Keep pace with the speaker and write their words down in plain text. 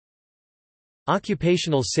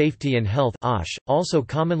Occupational safety and health (OSH), also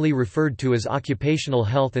commonly referred to as occupational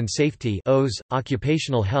health and safety (OS),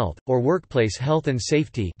 occupational health, or workplace health and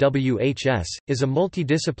safety (WHS), is a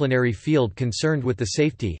multidisciplinary field concerned with the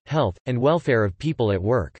safety, health, and welfare of people at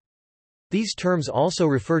work. These terms also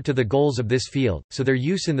refer to the goals of this field, so their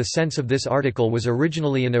use in the sense of this article was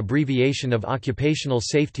originally an abbreviation of Occupational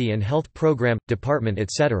Safety and Health Program, Department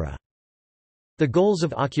etc. The goals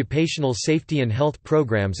of occupational safety and health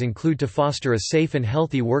programs include to foster a safe and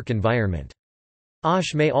healthy work environment.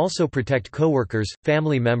 OSH may also protect coworkers,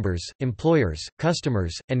 family members, employers,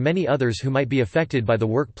 customers, and many others who might be affected by the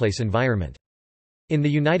workplace environment. In the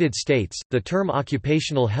United States, the term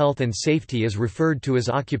occupational health and safety is referred to as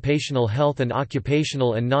occupational health and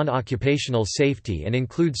occupational and non-occupational safety and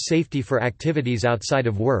includes safety for activities outside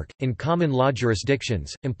of work. In common law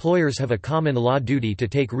jurisdictions, employers have a common law duty to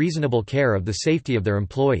take reasonable care of the safety of their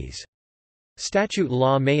employees. Statute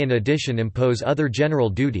law may in addition impose other general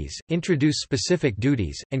duties, introduce specific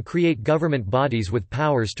duties, and create government bodies with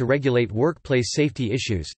powers to regulate workplace safety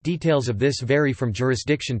issues. Details of this vary from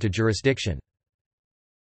jurisdiction to jurisdiction.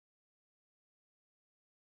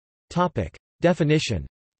 Definition.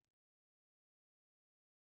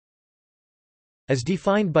 As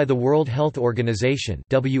defined by the World Health Organization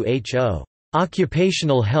 (WHO),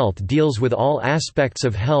 occupational health deals with all aspects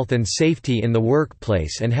of health and safety in the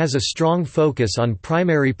workplace and has a strong focus on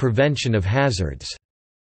primary prevention of hazards.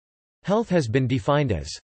 Health has been defined as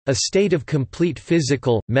a state of complete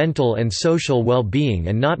physical, mental and social well-being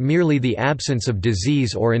and not merely the absence of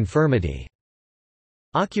disease or infirmity.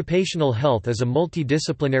 Occupational health is a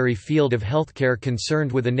multidisciplinary field of healthcare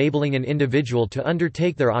concerned with enabling an individual to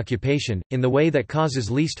undertake their occupation, in the way that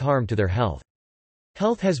causes least harm to their health.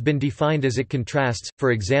 Health has been defined as it contrasts,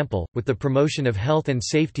 for example, with the promotion of health and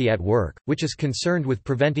safety at work, which is concerned with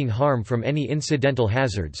preventing harm from any incidental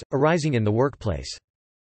hazards, arising in the workplace.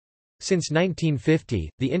 Since 1950,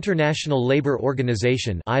 the International Labour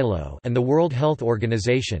Organization (ILO) and the World Health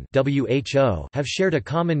Organization (WHO) have shared a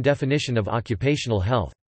common definition of occupational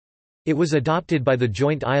health. It was adopted by the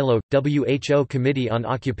joint ILO-WHO Committee on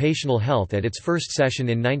Occupational Health at its first session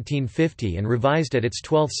in 1950 and revised at its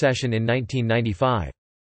 12th session in 1995.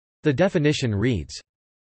 The definition reads: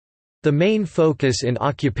 the main focus in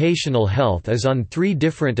occupational health is on three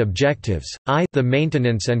different objectives, I, the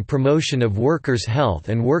maintenance and promotion of workers' health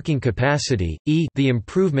and working capacity, E, the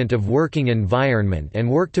improvement of working environment and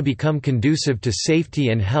work to become conducive to safety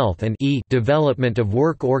and health, and E, development of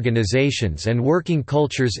work organizations and working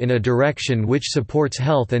cultures in a direction which supports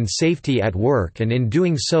health and safety at work and in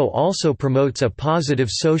doing so also promotes a positive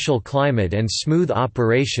social climate and smooth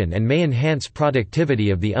operation and may enhance productivity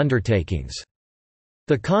of the undertakings.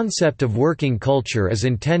 The concept of working culture is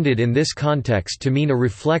intended in this context to mean a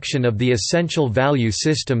reflection of the essential value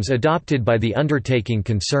systems adopted by the undertaking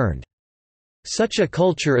concerned. Such a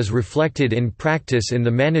culture is reflected in practice in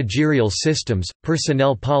the managerial systems,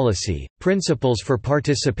 personnel policy, principles for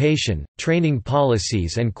participation, training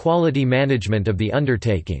policies and quality management of the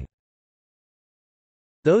undertaking.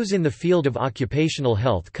 Those in the field of occupational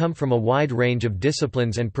health come from a wide range of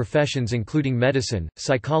disciplines and professions including medicine,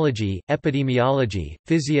 psychology, epidemiology,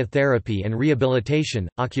 physiotherapy and rehabilitation,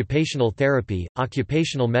 occupational therapy,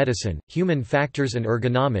 occupational medicine, human factors and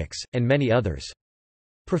ergonomics, and many others.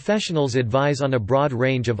 Professionals advise on a broad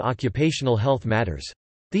range of occupational health matters.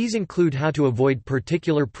 These include how to avoid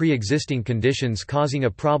particular pre-existing conditions causing a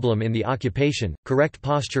problem in the occupation, correct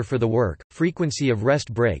posture for the work, frequency of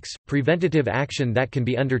rest breaks, preventative action that can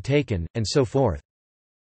be undertaken, and so forth.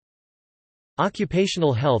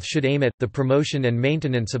 Occupational health should aim at the promotion and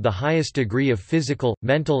maintenance of the highest degree of physical,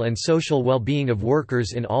 mental and social well-being of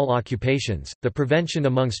workers in all occupations, the prevention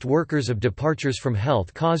amongst workers of departures from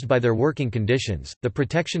health caused by their working conditions, the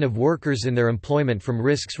protection of workers in their employment from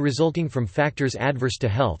risks resulting from factors adverse to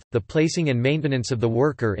health, the placing and maintenance of the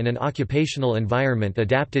worker in an occupational environment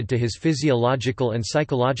adapted to his physiological and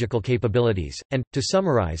psychological capabilities, and, to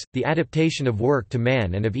summarize, the adaptation of work to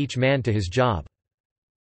man and of each man to his job.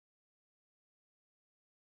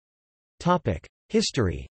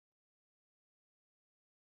 History.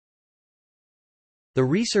 The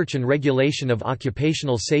research and regulation of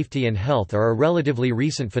occupational safety and health are a relatively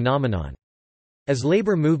recent phenomenon. As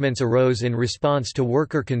labor movements arose in response to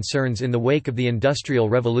worker concerns in the wake of the Industrial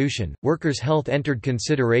Revolution, workers' health entered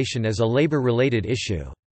consideration as a labor-related issue.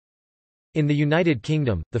 In the United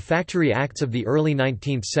Kingdom, the Factory Acts of the early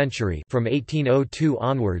 19th century from 1802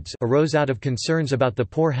 onwards arose out of concerns about the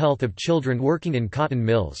poor health of children working in cotton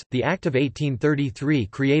mills. The Act of 1833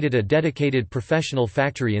 created a dedicated professional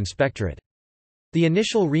factory inspectorate. The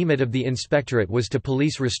initial remit of the inspectorate was to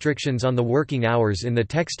police restrictions on the working hours in the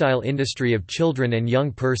textile industry of children and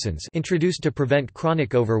young persons, introduced to prevent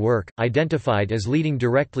chronic overwork, identified as leading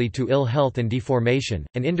directly to ill health and deformation,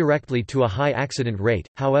 and indirectly to a high accident rate.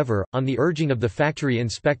 However, on the urging of the Factory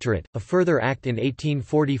Inspectorate, a further act in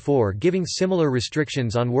 1844 giving similar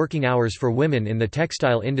restrictions on working hours for women in the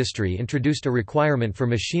textile industry introduced a requirement for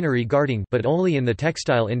machinery guarding, but only in the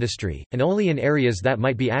textile industry, and only in areas that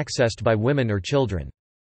might be accessed by women or children.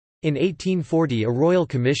 In 1840 a royal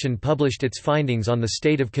commission published its findings on the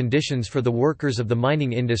state of conditions for the workers of the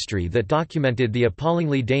mining industry that documented the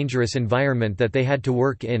appallingly dangerous environment that they had to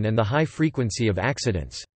work in and the high frequency of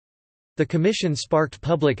accidents. The commission sparked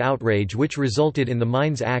public outrage which resulted in the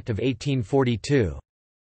Mines Act of 1842.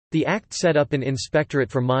 The act set up an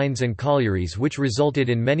inspectorate for mines and collieries which resulted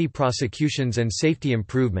in many prosecutions and safety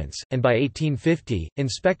improvements, and by 1850,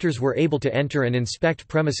 inspectors were able to enter and inspect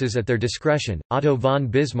premises at their discretion. Otto von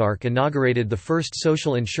Bismarck inaugurated the first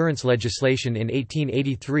social insurance legislation in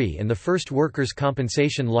 1883 and the first workers'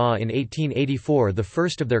 compensation law in 1884, the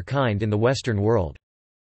first of their kind in the Western world.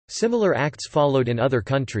 Similar acts followed in other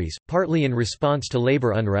countries, partly in response to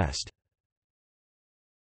labor unrest.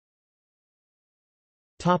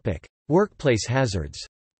 Workplace hazards.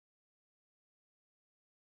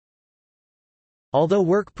 Although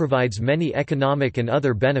work provides many economic and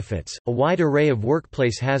other benefits, a wide array of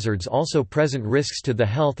workplace hazards also present risks to the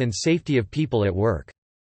health and safety of people at work.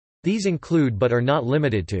 These include but are not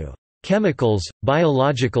limited to chemicals,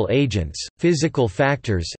 biological agents, physical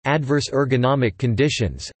factors, adverse ergonomic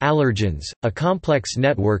conditions, allergens, a complex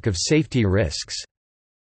network of safety risks,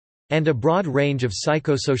 and a broad range of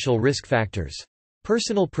psychosocial risk factors.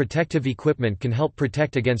 Personal protective equipment can help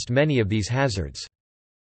protect against many of these hazards.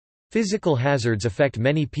 Physical hazards affect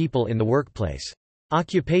many people in the workplace.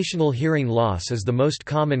 Occupational hearing loss is the most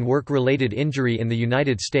common work-related injury in the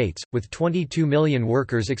United States, with 22 million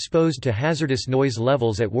workers exposed to hazardous noise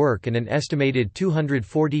levels at work and an estimated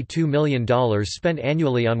 $242 million spent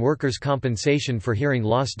annually on workers' compensation for hearing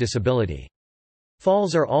loss disability.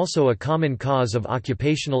 Falls are also a common cause of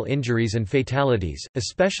occupational injuries and fatalities,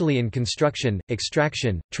 especially in construction,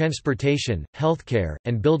 extraction, transportation, healthcare,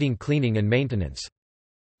 and building cleaning and maintenance.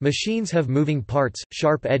 Machines have moving parts,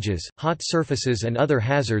 sharp edges, hot surfaces and other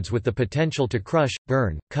hazards with the potential to crush,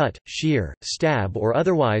 burn, cut, shear, stab or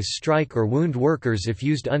otherwise strike or wound workers if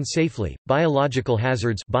used unsafely. Biological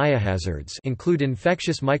hazards biohazards include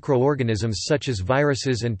infectious microorganisms such as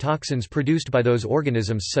viruses and toxins produced by those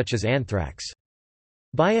organisms such as anthrax.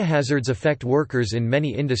 Biohazards affect workers in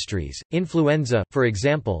many industries. Influenza, for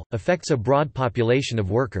example, affects a broad population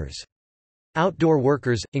of workers. Outdoor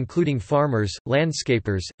workers, including farmers,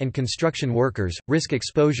 landscapers, and construction workers, risk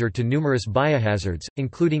exposure to numerous biohazards,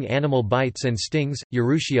 including animal bites and stings,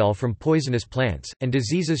 urushiol from poisonous plants, and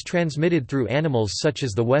diseases transmitted through animals such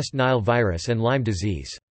as the West Nile virus and Lyme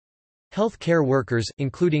disease. Health care workers,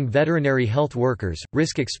 including veterinary health workers,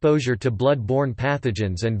 risk exposure to blood-borne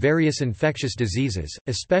pathogens and various infectious diseases,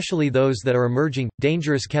 especially those that are emerging.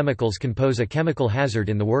 Dangerous chemicals can pose a chemical hazard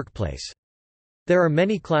in the workplace. There are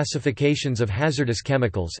many classifications of hazardous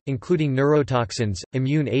chemicals, including neurotoxins,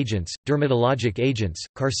 immune agents, dermatologic agents,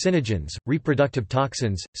 carcinogens, reproductive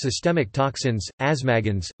toxins, systemic toxins,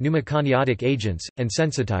 asthmagens, pneumoconiotic agents, and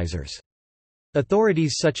sensitizers.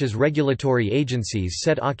 Authorities such as regulatory agencies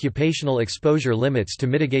set occupational exposure limits to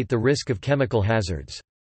mitigate the risk of chemical hazards.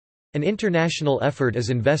 An international effort is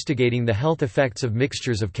investigating the health effects of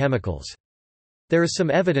mixtures of chemicals. There is some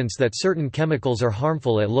evidence that certain chemicals are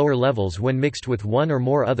harmful at lower levels when mixed with one or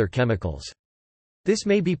more other chemicals. This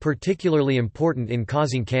may be particularly important in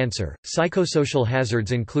causing cancer. Psychosocial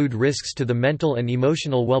hazards include risks to the mental and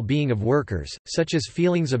emotional well-being of workers, such as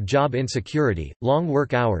feelings of job insecurity, long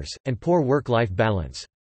work hours, and poor work-life balance.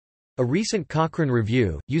 A recent Cochrane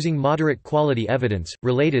review, using moderate quality evidence,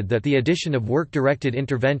 related that the addition of work-directed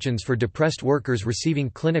interventions for depressed workers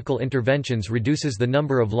receiving clinical interventions reduces the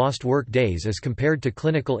number of lost work days as compared to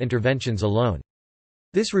clinical interventions alone.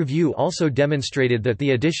 This review also demonstrated that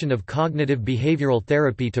the addition of cognitive behavioral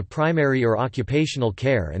therapy to primary or occupational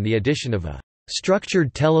care and the addition of a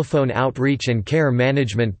structured telephone outreach and care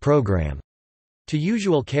management program to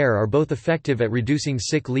usual care are both effective at reducing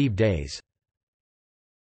sick leave days.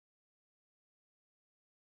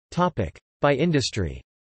 By industry.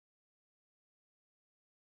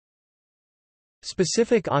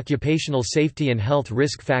 Specific occupational safety and health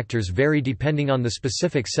risk factors vary depending on the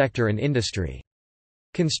specific sector and industry.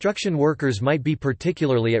 Construction workers might be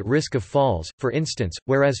particularly at risk of falls, for instance,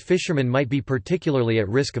 whereas fishermen might be particularly at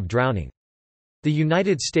risk of drowning. The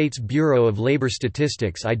United States Bureau of Labor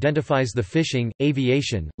Statistics identifies the fishing,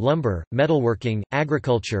 aviation, lumber, metalworking,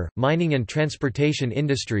 agriculture, mining and transportation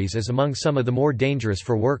industries as among some of the more dangerous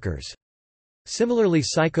for workers. Similarly,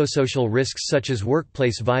 psychosocial risks such as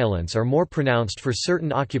workplace violence are more pronounced for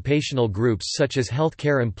certain occupational groups such as health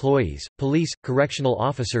care employees, police, correctional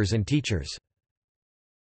officers and teachers.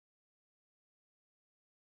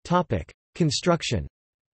 Construction.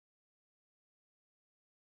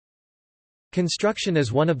 Construction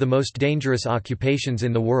is one of the most dangerous occupations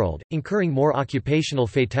in the world, incurring more occupational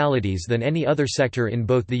fatalities than any other sector in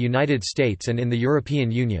both the United States and in the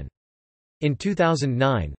European Union. In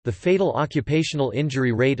 2009, the fatal occupational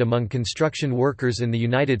injury rate among construction workers in the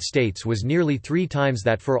United States was nearly 3 times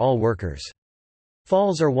that for all workers.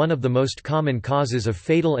 Falls are one of the most common causes of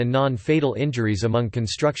fatal and non-fatal injuries among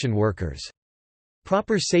construction workers.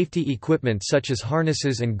 Proper safety equipment such as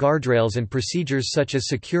harnesses and guardrails and procedures such as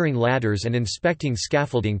securing ladders and inspecting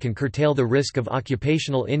scaffolding can curtail the risk of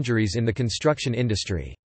occupational injuries in the construction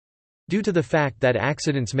industry. Due to the fact that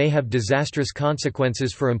accidents may have disastrous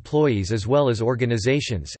consequences for employees as well as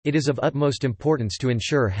organizations, it is of utmost importance to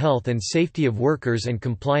ensure health and safety of workers and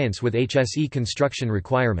compliance with HSE construction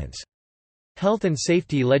requirements. Health and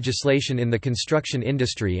safety legislation in the construction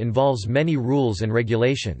industry involves many rules and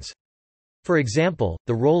regulations. For example,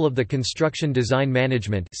 the role of the Construction Design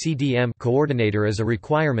Management (CDM) coordinator as a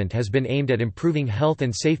requirement has been aimed at improving health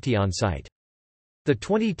and safety on site. The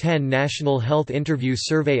 2010 National Health Interview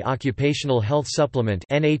Survey Occupational Health Supplement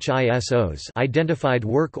 (NHISOS) identified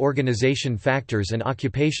work organization factors and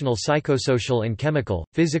occupational psychosocial and chemical,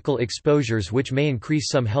 physical exposures which may increase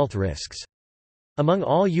some health risks. Among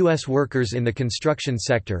all U.S. workers in the construction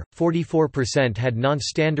sector, 44% had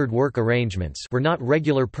non-standard work arrangements, were not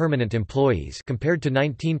regular permanent employees, compared to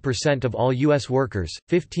 19% of all U.S. workers,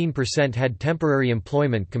 15% had temporary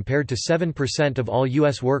employment compared to 7% of all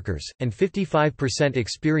U.S. workers, and 55%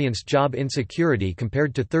 experienced job insecurity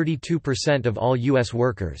compared to 32% of all U.S.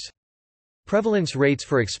 workers. Prevalence rates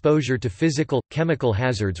for exposure to physical, chemical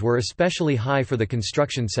hazards were especially high for the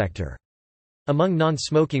construction sector. Among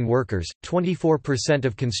non-smoking workers, 24%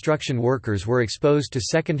 of construction workers were exposed to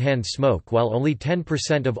secondhand smoke while only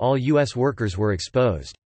 10% of all U.S. workers were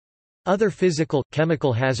exposed. Other physical,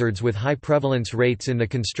 chemical hazards with high prevalence rates in the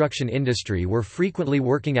construction industry were frequently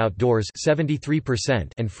working outdoors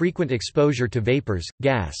 73% and frequent exposure to vapors,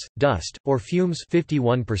 gas, dust, or fumes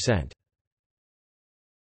 51%.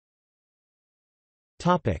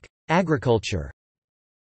 Agriculture.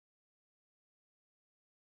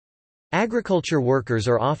 Agriculture workers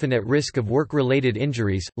are often at risk of work-related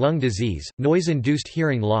injuries, lung disease, noise-induced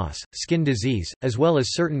hearing loss, skin disease, as well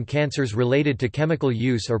as certain cancers related to chemical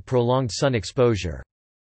use or prolonged sun exposure.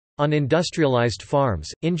 On industrialized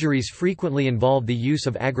farms, injuries frequently involve the use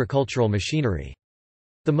of agricultural machinery.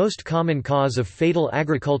 The most common cause of fatal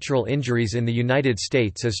agricultural injuries in the United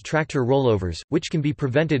States is tractor rollovers, which can be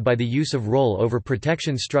prevented by the use of roll-over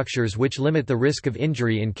protection structures which limit the risk of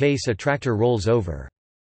injury in case a tractor rolls over.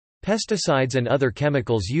 Pesticides and other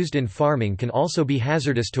chemicals used in farming can also be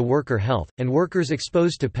hazardous to worker health, and workers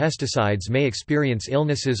exposed to pesticides may experience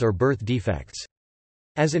illnesses or birth defects.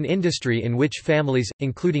 As an industry in which families,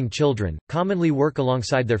 including children, commonly work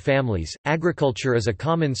alongside their families, agriculture is a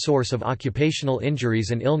common source of occupational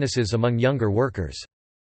injuries and illnesses among younger workers.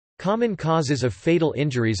 Common causes of fatal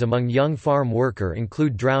injuries among young farm worker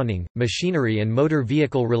include drowning, machinery and motor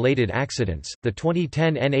vehicle-related accidents. The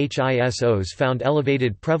 2010 NHISOS found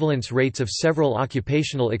elevated prevalence rates of several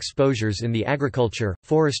occupational exposures in the agriculture,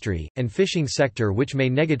 forestry, and fishing sector which may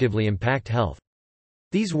negatively impact health.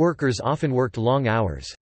 These workers often worked long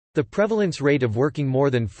hours. The prevalence rate of working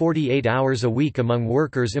more than 48 hours a week among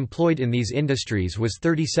workers employed in these industries was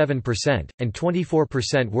 37%, and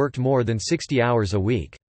 24% worked more than 60 hours a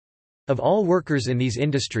week. Of all workers in these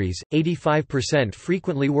industries, 85%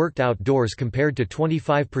 frequently worked outdoors compared to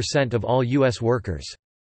 25% of all U.S. workers.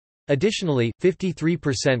 Additionally,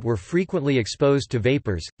 53% were frequently exposed to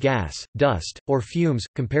vapors, gas, dust, or fumes,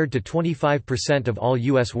 compared to 25% of all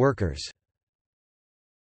U.S. workers.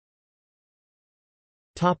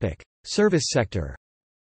 Service sector.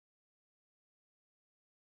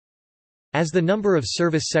 As the number of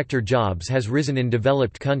service sector jobs has risen in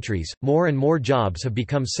developed countries, more and more jobs have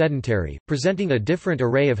become sedentary, presenting a different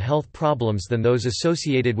array of health problems than those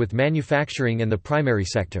associated with manufacturing and the primary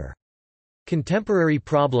sector. Contemporary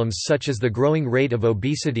problems such as the growing rate of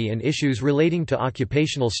obesity and issues relating to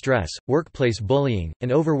occupational stress, workplace bullying,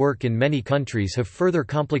 and overwork in many countries have further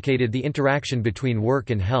complicated the interaction between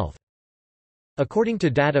work and health. According to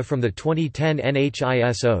data from the 2010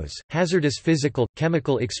 NHISOs, hazardous physical,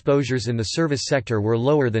 chemical exposures in the service sector were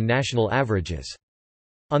lower than national averages.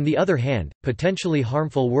 On the other hand, potentially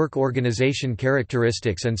harmful work organization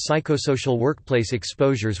characteristics and psychosocial workplace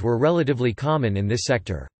exposures were relatively common in this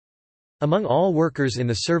sector. Among all workers in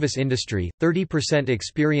the service industry, 30%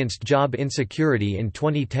 experienced job insecurity in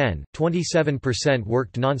 2010, 27%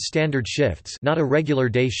 worked non-standard shifts, not a regular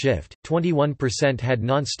day shift, 21% had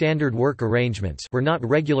non-standard work arrangements, were not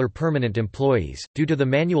regular permanent employees due to the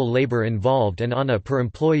manual labor involved, and on a per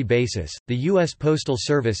employee basis. The US Postal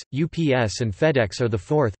Service, UPS and FedEx are the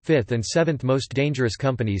 4th, 5th and 7th most dangerous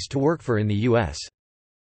companies to work for in the US.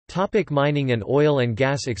 Mining and oil and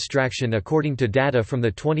gas extraction. According to data from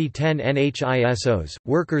the 2010 NHISOs,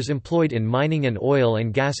 workers employed in mining and oil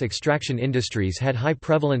and gas extraction industries had high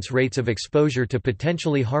prevalence rates of exposure to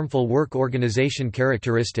potentially harmful work organization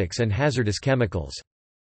characteristics and hazardous chemicals.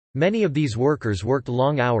 Many of these workers worked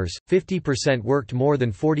long hours, 50% worked more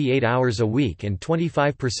than 48 hours a week and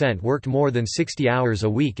 25% worked more than 60 hours a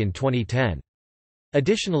week in 2010.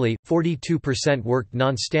 Additionally, 42% worked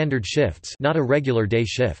non-standard shifts, not a regular day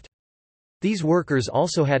shift. These workers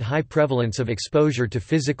also had high prevalence of exposure to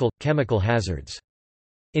physical, chemical hazards.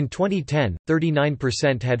 In 2010,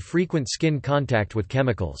 39% had frequent skin contact with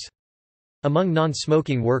chemicals. Among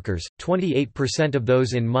non-smoking workers, 28% of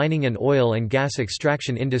those in mining and oil and gas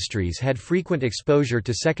extraction industries had frequent exposure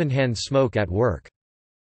to secondhand smoke at work.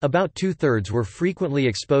 About two-thirds were frequently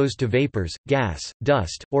exposed to vapors, gas,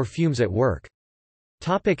 dust, or fumes at work.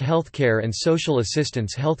 Healthcare and social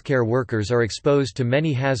assistance. Healthcare workers are exposed to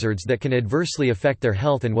many hazards that can adversely affect their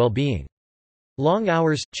health and well-being. Long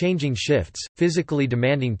hours, changing shifts, physically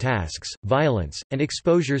demanding tasks, violence, and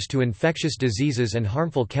exposures to infectious diseases and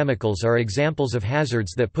harmful chemicals are examples of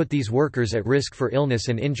hazards that put these workers at risk for illness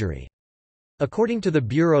and injury. According to the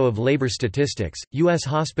Bureau of Labor Statistics, U.S.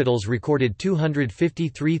 hospitals recorded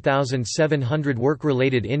 253,700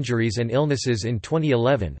 work-related injuries and illnesses in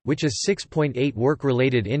 2011, which is 6.8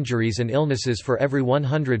 work-related injuries and illnesses for every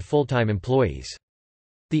 100 full-time employees.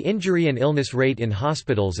 The injury and illness rate in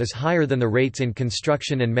hospitals is higher than the rates in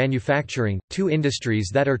construction and manufacturing, two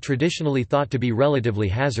industries that are traditionally thought to be relatively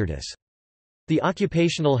hazardous. The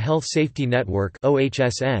Occupational Health Safety Network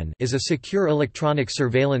 (OHSN) is a secure electronic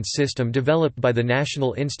surveillance system developed by the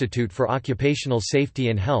National Institute for Occupational Safety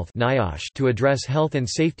and Health (NIOSH) to address health and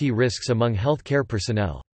safety risks among health care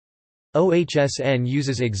personnel. OHSN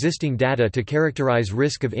uses existing data to characterize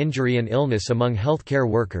risk of injury and illness among healthcare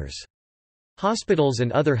workers. Hospitals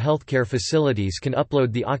and other healthcare facilities can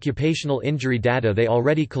upload the occupational injury data they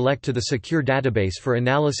already collect to the secure database for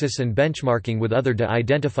analysis and benchmarking with other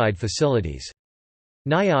de-identified facilities.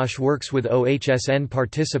 NIOSH works with OHSN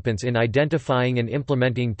participants in identifying and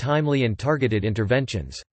implementing timely and targeted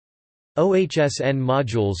interventions. OHSN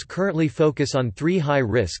modules currently focus on 3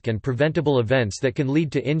 high-risk and preventable events that can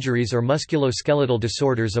lead to injuries or musculoskeletal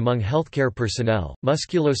disorders among healthcare personnel,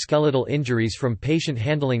 musculoskeletal injuries from patient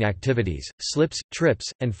handling activities, slips,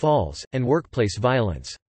 trips, and falls, and workplace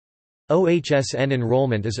violence. OHSN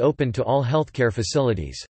enrollment is open to all healthcare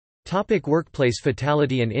facilities. Workplace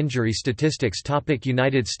fatality and injury statistics.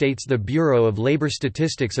 United States. The Bureau of Labor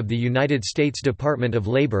Statistics of the United States Department of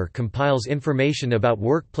Labor compiles information about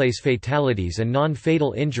workplace fatalities and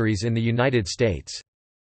non-fatal injuries in the United States.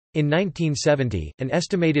 In 1970, an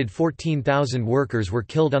estimated 14,000 workers were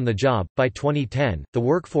killed on the job. By 2010, the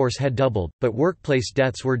workforce had doubled, but workplace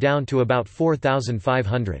deaths were down to about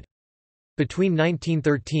 4,500. Between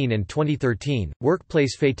 1913 and 2013,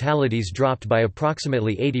 workplace fatalities dropped by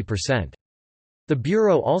approximately 80%. The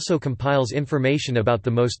Bureau also compiles information about the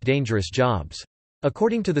most dangerous jobs.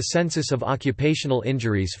 According to the Census of Occupational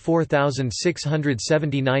Injuries,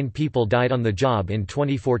 4,679 people died on the job in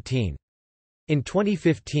 2014. In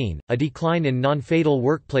 2015, a decline in non-fatal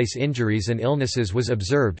workplace injuries and illnesses was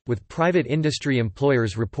observed, with private industry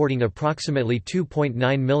employers reporting approximately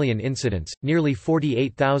 2.9 million incidents, nearly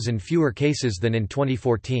 48,000 fewer cases than in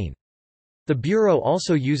 2014. The Bureau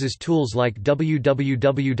also uses tools like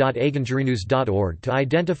www.aginjurynews.org to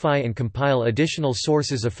identify and compile additional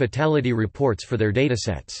sources of fatality reports for their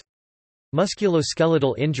datasets.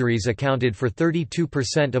 Musculoskeletal injuries accounted for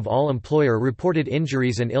 32% of all employer-reported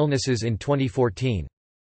injuries and illnesses in 2014.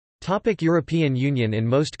 European Union. In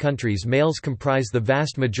most countries, males comprise the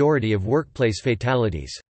vast majority of workplace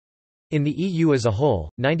fatalities. In the EU as a whole,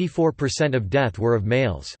 94% of deaths were of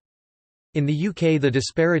males. In the UK the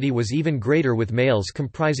disparity was even greater, with males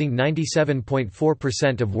comprising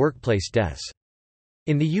 97.4% of workplace deaths.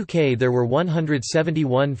 In the UK there were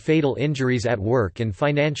 171 fatal injuries at work in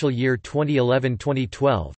financial year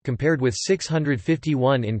 2011-2012, compared with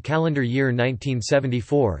 651 in calendar year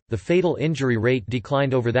 1974. The fatal injury rate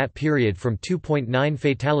declined over that period from 2.9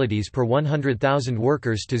 fatalities per 100,000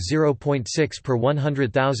 workers to 0.6 per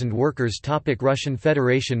 100,000 workers. Russian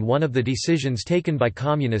Federation. One of the decisions taken by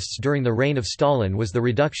Communists during the reign of Stalin was the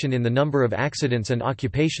reduction in the number of accidents and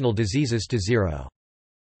occupational diseases to zero.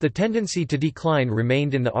 The tendency to decline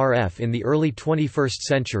remained in the RF in the early 21st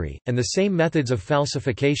century, and the same methods of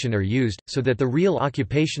falsification are used, so that the real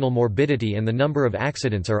occupational morbidity and the number of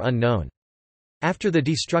accidents are unknown. After the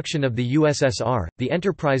destruction of the USSR, the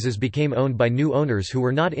enterprises became owned by new owners who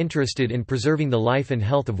were not interested in preserving the life and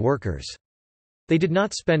health of workers. They did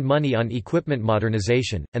not spend money on equipment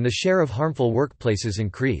modernization, and the share of harmful workplaces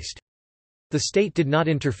increased. The state did not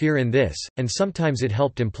interfere in this, and sometimes it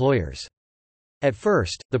helped employers. At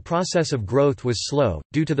first, the process of growth was slow,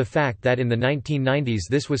 due to the fact that in the 1990s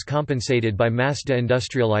this was compensated by mass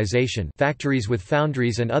deindustrialization. Factories with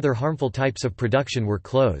foundries and other harmful types of production were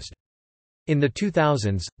closed. In the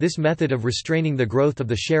 2000s, this method of restraining the growth of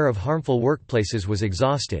the share of harmful workplaces was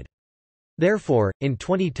exhausted. Therefore, in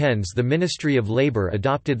 2010s the Ministry of Labour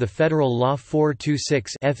adopted the Federal Law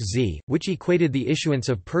 426/FZ, which equated the issuance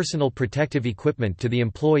of personal protective equipment to the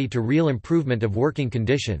employee to real improvement of working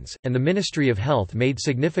conditions, and the Ministry of Health made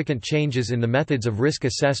significant changes in the methods of risk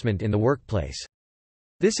assessment in the workplace.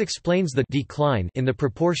 This explains the decline in the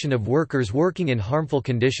proportion of workers working in harmful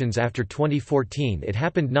conditions after 2014. It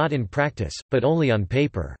happened not in practice, but only on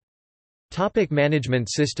paper. Management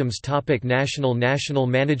systems. National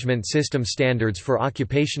management system standards for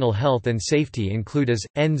occupational health and safety include as,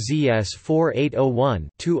 NZS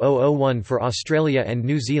 4801-2001 for Australia and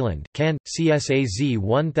New Zealand, CAN, CSAZ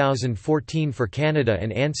 1014 for Canada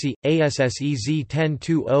and ANSI, ASSEZ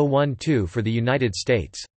 10-2012 for the United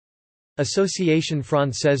States. Association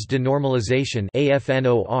Française de Normalisation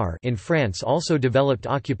 (AFNOR) in France also developed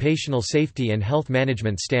occupational safety and health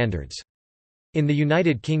management standards. In the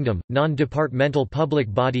United Kingdom, non-departmental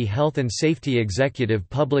public body Health and Safety Executive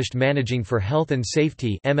published Managing for Health and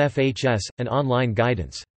Safety (MFHS), an online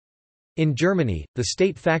guidance. In Germany, the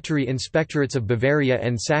state factory inspectorates of Bavaria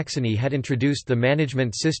and Saxony had introduced the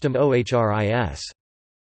management system OHRIS.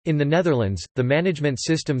 In the Netherlands, the management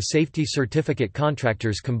system Safety Certificate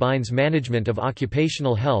Contractors combines management of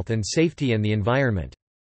occupational health and safety and the environment.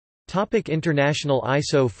 International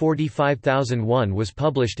ISO 45001 was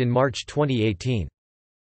published in March 2018.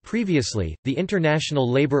 Previously, the International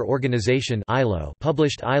Labour Organization (ILO)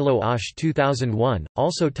 published ILO OSH 2001,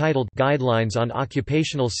 also titled Guidelines on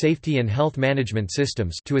Occupational Safety and Health Management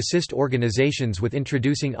Systems, to assist organizations with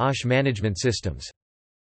introducing OSH management systems.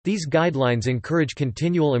 These guidelines encourage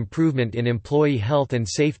continual improvement in employee health and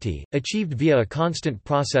safety, achieved via a constant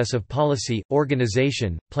process of policy,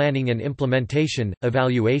 organization, planning and implementation,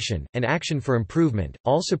 evaluation, and action for improvement,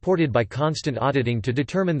 all supported by constant auditing to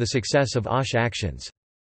determine the success of OSH actions.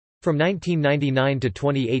 From 1999 to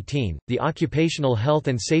 2018, the Occupational Health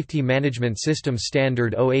and Safety Management System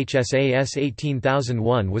Standard OHSAS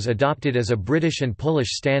 18001 was adopted as a British and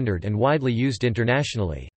Polish standard and widely used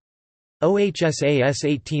internationally. OHSAS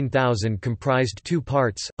 18000 comprised two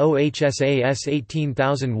parts, OHSAS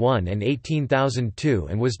 18001 and 18002,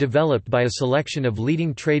 and was developed by a selection of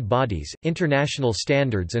leading trade bodies, international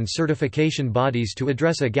standards and certification bodies to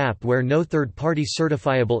address a gap where no third-party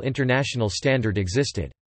certifiable international standard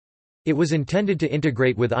existed. It was intended to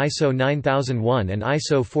integrate with ISO 9001 and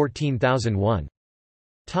ISO 14001.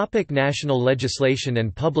 National legislation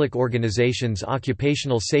and public organizations.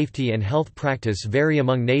 Occupational safety and health practice vary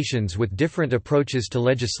among nations with different approaches to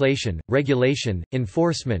legislation, regulation,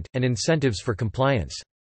 enforcement, and incentives for compliance.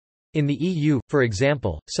 In the EU, for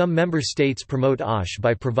example, some member states promote OSH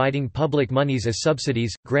by providing public monies as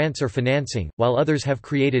subsidies, grants or financing, while others have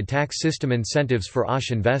created tax system incentives for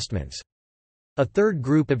OSH investments. A third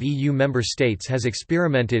group of EU member states has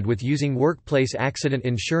experimented with using workplace accident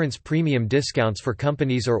insurance premium discounts for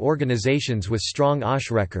companies or organisations with strong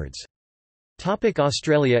OSH records.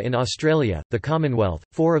 Australia. In Australia, the Commonwealth,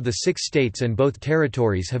 4 of the 6 states and both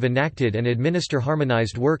territories have enacted and administer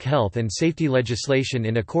harmonised work health and safety legislation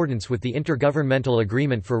in accordance with the Intergovernmental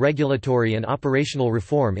Agreement for Regulatory and Operational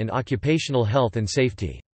Reform in Occupational Health and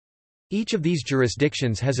Safety. Each of these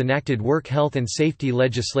jurisdictions has enacted work health and safety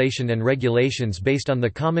legislation and regulations based on the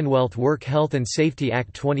Commonwealth Work Health and Safety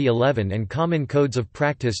Act 2011 and common codes of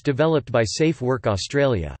practice developed by Safe Work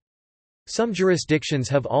Australia. Some jurisdictions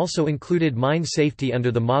have also included mine safety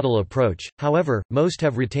under the model approach, however, most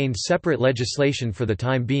have retained separate legislation for the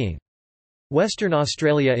time being. Western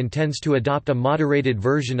Australia intends to adopt a moderated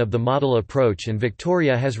version of the model approach, and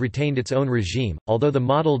Victoria has retained its own regime, although the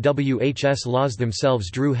model WHS laws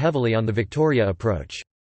themselves drew heavily on the Victoria approach.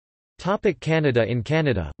 Canada. In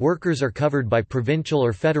Canada, workers are covered by provincial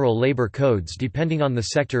or federal labour codes depending on the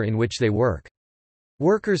sector in which they work.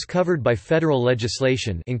 Workers covered by federal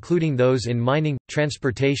legislation, including those in mining,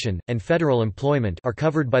 transportation, and federal employment, are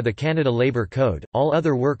covered by the Canada Labour Code. All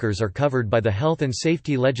other workers are covered by the health and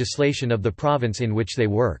safety legislation of the province in which they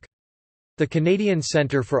work. The Canadian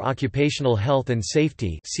Centre for Occupational Health and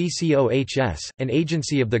Safety (CCOHS), an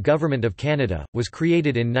agency of the Government of Canada, was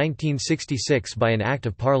created in 1966 by an Act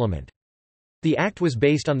of Parliament. The Act was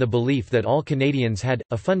based on the belief that all Canadians had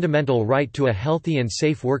a fundamental right to a healthy and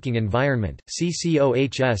safe working environment.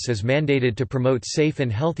 CCOHS is mandated to promote safe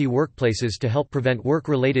and healthy workplaces to help prevent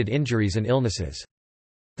work-related injuries and illnesses.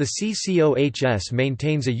 The CCOHS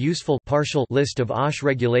maintains a useful partial list of OSH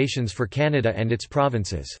regulations for Canada and its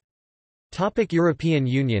provinces. European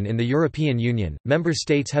Union. In the European Union, member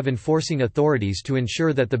states have enforcing authorities to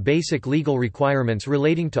ensure that the basic legal requirements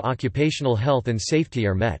relating to occupational health and safety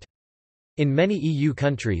are met. In many EU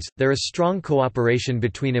countries, there is strong cooperation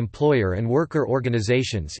between employer and worker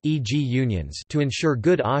organisations, e.g. unions, to ensure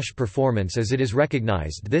good OSH performance, as it is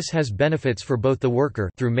recognised this has benefits for both the worker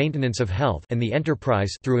through maintenance of health and the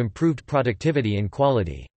enterprise through improved productivity and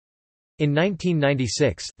quality. In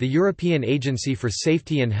 1996, the European Agency for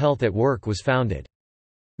Safety and Health at Work was founded.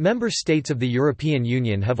 Member states of the European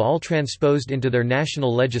Union have all transposed into their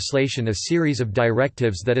national legislation a series of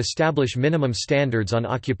directives that establish minimum standards on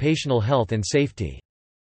occupational health and safety.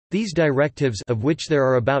 These directives, of which there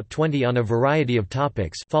are about 20 on a variety of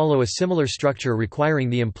topics, follow a similar structure requiring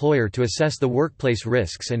the employer to assess the workplace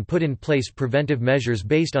risks and put in place preventive measures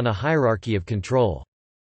based on a hierarchy of control.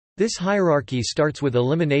 This hierarchy starts with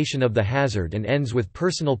elimination of the hazard and ends with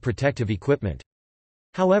personal protective equipment.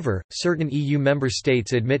 However, certain EU member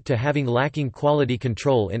states admit to having lacking quality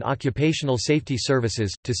control in occupational safety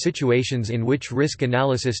services, to situations in which risk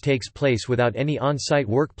analysis takes place without any on-site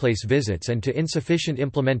workplace visits, and to insufficient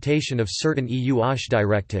implementation of certain EU OSH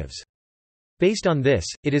directives. Based on this,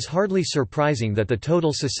 it is hardly surprising that the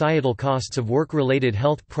total societal costs of work-related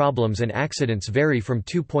health problems and accidents vary from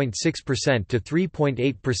 2.6% to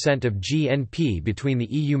 3.8% of GNP between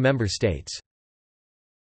the EU member states.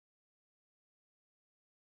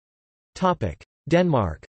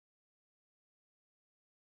 Denmark.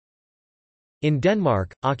 In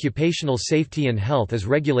Denmark, occupational safety and health is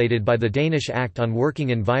regulated by the Danish Act on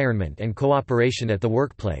Working Environment and Cooperation at the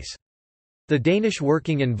Workplace. The Danish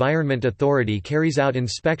Working Environment Authority carries out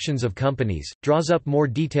inspections of companies, draws up more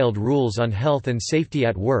detailed rules on health and safety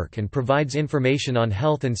at work, and provides information on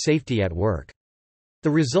health and safety at work. The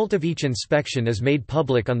result of each inspection is made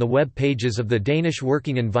public on the web pages of the Danish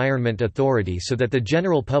Working Environment Authority so that the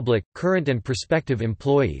general public, current and prospective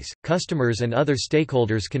employees, customers and other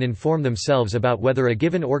stakeholders can inform themselves about whether a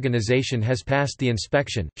given organization has passed the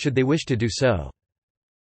inspection, should they wish to do so.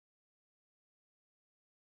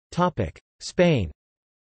 Spain.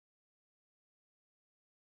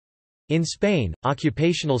 In Spain,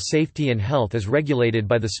 occupational safety and health is regulated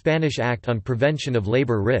by the Spanish Act on Prevention of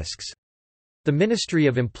Labor Risks. The Ministry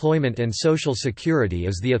of Employment and Social Security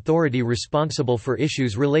is the authority responsible for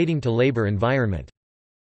issues relating to labor environment.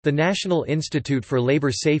 The National Institute for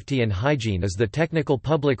Labor Safety and Hygiene is the technical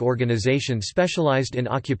public organization specialized in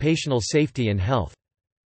occupational safety and health.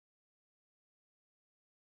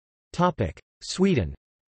 Sweden.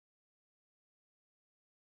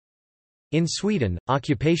 In Sweden,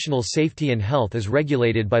 occupational safety and health is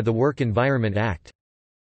regulated by the Work Environment Act.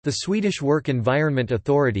 The Swedish Work Environment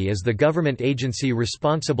Authority is the government agency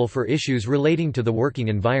responsible for issues relating to the working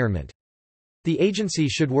environment. The agency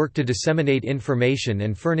should work to disseminate information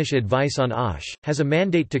and furnish advice on OSH, has a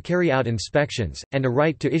mandate to carry out inspections, and a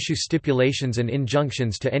right to issue stipulations and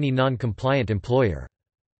injunctions to any non-compliant employer.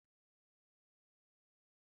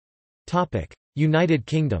 United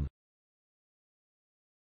Kingdom.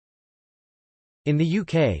 In the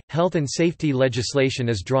UK, health and safety legislation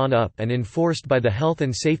is drawn up and enforced by the Health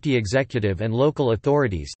and Safety Executive and local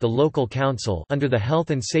authorities, the local council, under the Health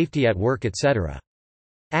and Safety at Work etc.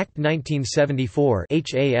 Act 1974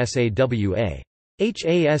 HASAWA.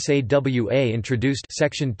 HASAWA introduced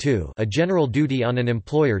Section 2 a general duty on an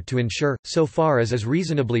employer to ensure, so far as is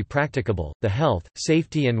reasonably practicable, the health,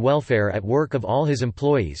 safety and welfare at work of all his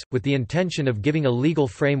employees, with the intention of giving a legal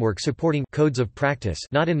framework supporting codes of practice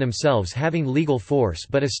not in themselves having legal force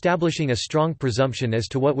but establishing a strong presumption as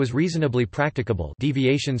to what was reasonably practicable.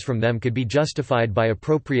 Deviations from them could be justified by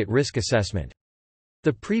appropriate risk assessment.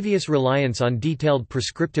 The previous reliance on detailed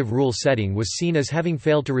prescriptive rule setting was seen as having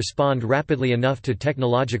failed to respond rapidly enough to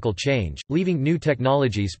technological change, leaving new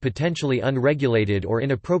technologies potentially unregulated or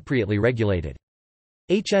inappropriately regulated.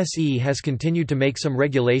 HSE has continued to make some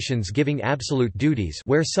regulations giving absolute duties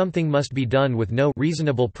where something must be done with no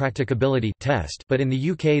reasonable practicability test, but in the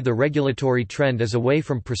UK the regulatory trend is away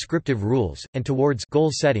from prescriptive rules, and towards goal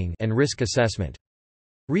setting and risk assessment.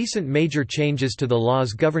 Recent major changes to the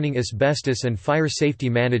laws governing asbestos and fire safety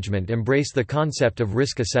management embrace the concept of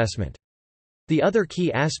risk assessment. The other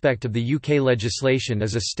key aspect of the UK legislation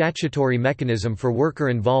is a statutory mechanism for worker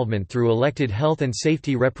involvement through elected health and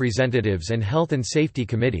safety representatives and health and safety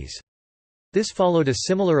committees. This followed a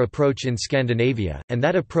similar approach in Scandinavia, and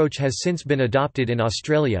that approach has since been adopted in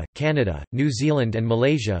Australia, Canada, New Zealand and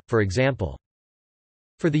Malaysia, for example.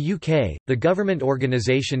 For the UK, the government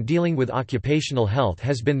organisation dealing with occupational health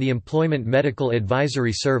has been the Employment Medical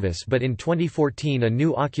Advisory Service, but in 2014 a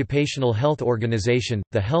new occupational health organisation,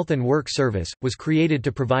 the Health and Work Service, was created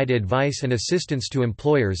to provide advice and assistance to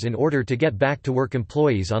employers in order to get back to work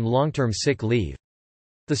employees on long-term sick leave.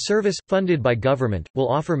 The service, funded by government, will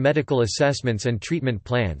offer medical assessments and treatment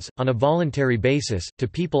plans, on a voluntary basis, to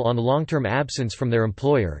people on long-term absence from their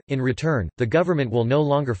employer. In return, the government will no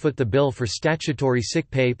longer foot the bill for statutory sick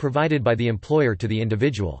pay provided by the employer to the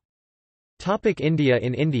individual. India.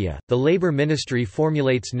 In India, the Labour Ministry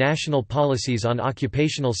formulates national policies on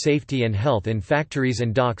occupational safety and health in factories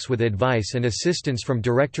and docks with advice and assistance from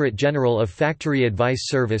Directorate General of Factory Advice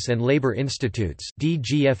Service and Labour Institutes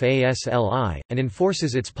 (DGFASLI), and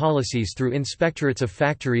enforces its policies through Inspectorates of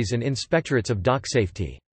Factories and Inspectorates of Dock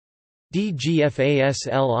Safety.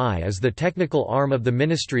 DGFASLI is the technical arm of the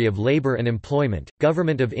Ministry of Labour and Employment,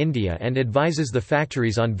 Government of India, and advises the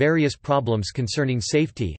factories on various problems concerning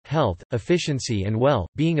safety, health, efficiency and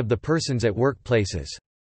well-being of the persons at workplaces.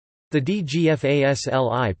 The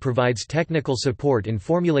DGFASLI provides technical support in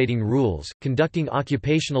formulating rules, conducting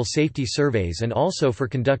occupational safety surveys and also for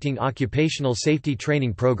conducting occupational safety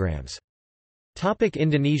training programs.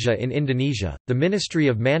 Indonesia. In Indonesia, the Ministry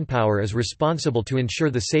of Manpower is responsible to ensure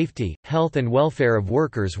the safety, health and welfare of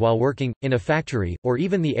workers while working, in a factory, or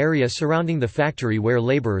even the area surrounding the factory where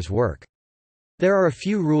laborers work. There are a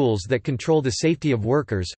few rules that control the safety of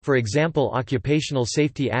workers, for example Occupational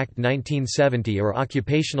Safety Act 1970 or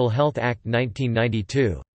Occupational Health Act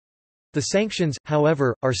 1992. The sanctions,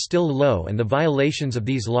 however, are still low and the violations of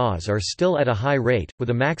these laws are still at a high rate, with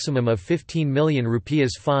a maximum of 15 million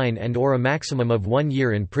rupiahs fine and/or a maximum of 1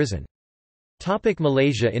 year in prison.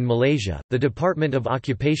 Malaysia. In Malaysia, the Department of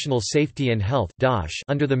Occupational Safety and Health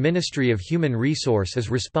under the Ministry of Human Resource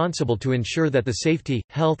is responsible to ensure that the safety,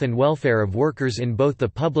 health and welfare of workers in both the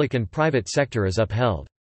public and private sector is upheld.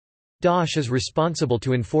 DOSH is responsible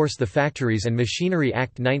to enforce the Factories and Machinery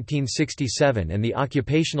Act 1967 and the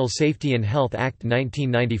Occupational Safety and Health Act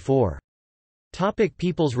 1994.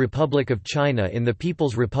 People's Republic of China. In the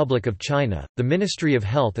People's Republic of China, the Ministry of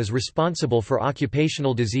Health is responsible for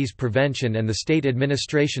occupational disease prevention and the state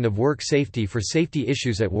administration of work safety for safety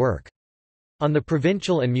issues at work. On the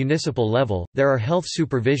provincial and municipal level, there are health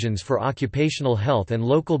supervisions for occupational health and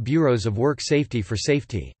local bureaus of work safety for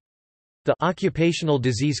safety. The Occupational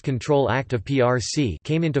Disease Control Act of PRC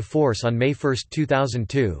came into force on May 1,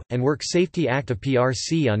 2002, and Work Safety Act of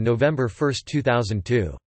PRC on November 1,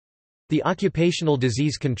 2002. The Occupational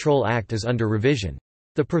Disease Control Act is under revision.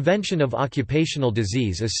 The prevention of occupational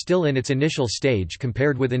disease is still in its initial stage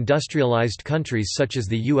compared with industrialized countries such as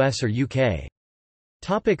the US or UK.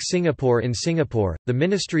 Singapore. In Singapore, the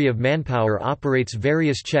Ministry of Manpower operates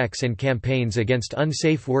various checks and campaigns against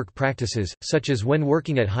unsafe work practices, such as when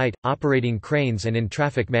working at height, operating cranes and in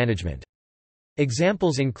traffic management.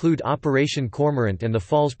 Examples include Operation Cormorant and the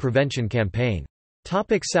Falls Prevention Campaign.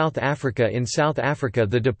 South Africa. In South Africa,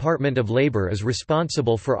 the Department of Labour is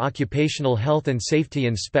responsible for occupational health and safety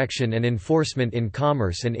inspection and enforcement in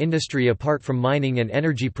commerce and industry apart from mining and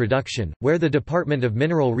energy production, where the Department of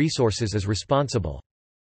Mineral Resources is responsible.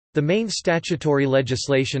 The main statutory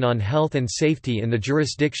legislation on health and safety in the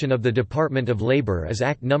jurisdiction of the Department of Labour is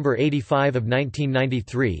Act No. 85 of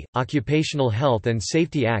 1993, Occupational Health and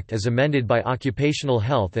Safety Act as amended by Occupational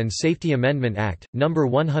Health and Safety Amendment Act, No.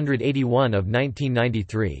 181 of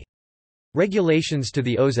 1993. Regulations to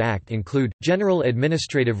the OS Act include, General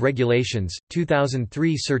Administrative Regulations,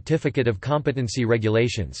 2003 Certificate of Competency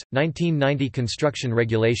Regulations, 1990 Construction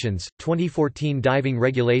Regulations, 2014 Diving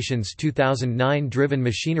Regulations, 2009 Driven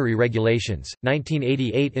Machinery Regulations,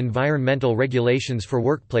 1988 Environmental Regulations for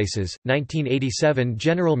Workplaces, 1987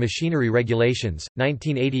 General Machinery Regulations,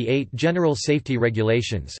 1988 General Safety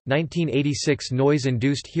Regulations, 1986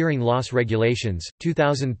 Noise-Induced Hearing Loss Regulations,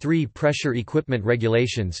 2003 Pressure Equipment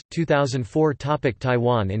Regulations, 2004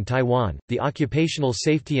 Taiwan. In Taiwan, the Occupational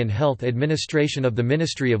Safety and Health Administration of the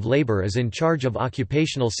Ministry of Labor is in charge of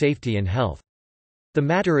occupational safety and health. The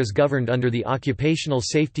matter is governed under the Occupational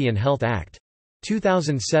Safety and Health Act.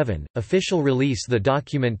 2007, official release. The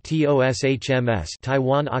document TOSHMS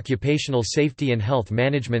Taiwan Occupational Safety and Health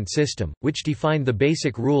Management System, which defined the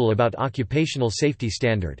basic rule about occupational safety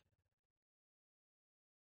standard.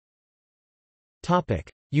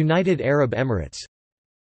 United Arab Emirates.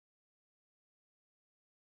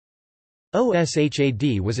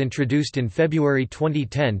 OSHAD was introduced in February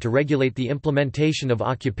 2010 to regulate the implementation of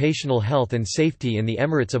occupational health and safety in the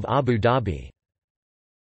Emirates of Abu Dhabi.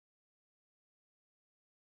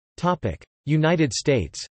 United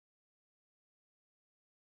States.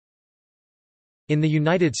 In the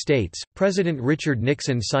United States, President Richard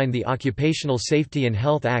Nixon signed the Occupational Safety and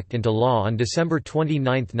Health Act into law on December 29,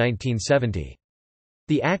 1970.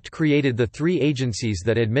 The act created the three agencies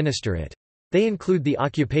that administer it. They include the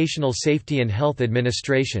Occupational Safety and Health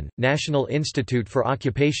Administration, National Institute for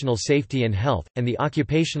Occupational Safety and Health, and the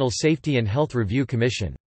Occupational Safety and Health Review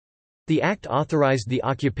Commission. The Act authorized the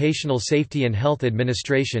Occupational Safety and Health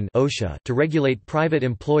Administration (OSHA) to regulate private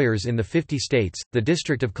employers in the 50 states, the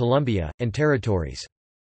District of Columbia, and territories.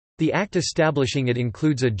 The Act establishing it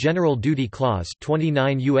includes a General Duty Clause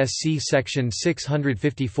 29 U.S.C. Section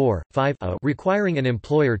 654, 5 requiring an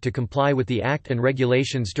employer to comply with the Act and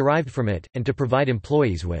regulations derived from it, and to provide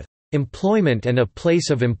employees with employment and a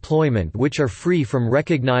place of employment which are free from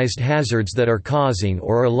recognized hazards that are causing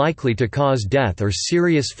or are likely to cause death or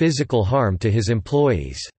serious physical harm to his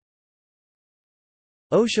employees.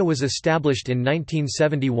 OSHA was established in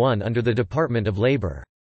 1971 under the Department of Labor.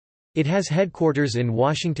 It has headquarters in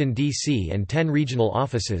Washington, D.C. and 10 regional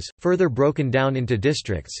offices, further broken down into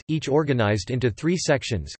districts, each organized into 3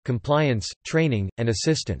 sections: compliance, training, and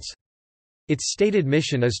assistance. Its stated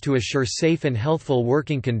mission is to assure safe and healthful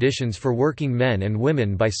working conditions for working men and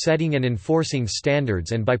women by setting and enforcing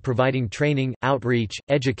standards and by providing training, outreach,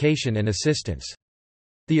 education and assistance.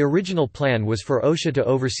 The original plan was for OSHA to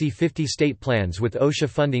oversee 50 state plans with OSHA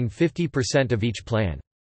funding 50% of each plan.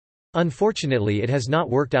 Unfortunately, it has not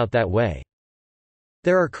worked out that way.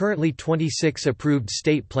 There are currently 26 approved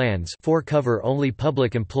state plans, 4 cover only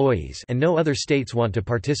public employees, and no other states want to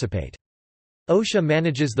participate. OSHA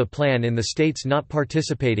manages the plan in the states not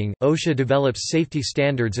participating. OSHA develops safety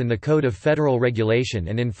standards in the Code of Federal Regulation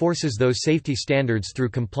and enforces those safety standards through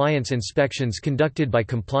compliance inspections conducted by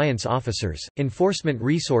compliance officers. Enforcement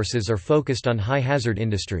resources are focused on high-hazard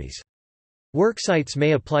industries. Worksites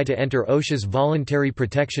may apply to enter OSHA's Voluntary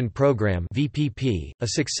Protection Program (VPP). A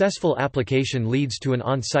successful application leads to an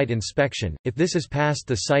on-site inspection. If this is passed,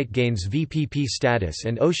 the site gains VPP status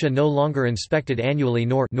and OSHA no longer inspect it annually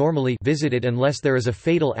nor normally visit it unless there is a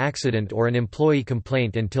fatal accident or an employee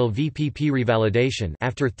complaint until VPP revalidation.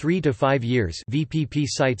 After 3 to 5 years, VPP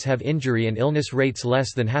sites have injury and illness rates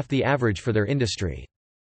less than half the average for their industry.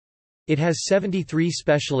 It has 73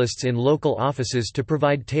 specialists in local offices to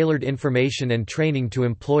provide tailored information and training to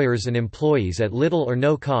employers and employees at little or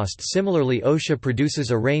no cost. Similarly, OSHA produces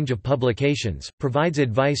a range of publications, provides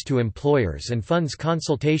advice to employers and funds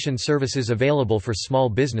consultation services available for small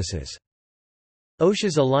businesses.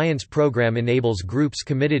 OSHA's Alliance program enables groups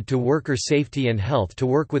committed to worker safety and health to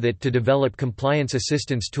work with it to develop compliance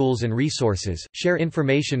assistance tools and resources, share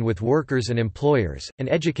information with workers and employers, and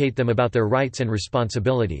educate them about their rights and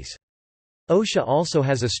responsibilities. OSHA also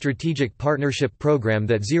has a strategic partnership program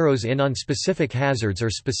that zeroes in on specific hazards or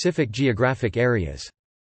specific geographic areas.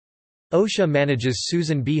 OSHA manages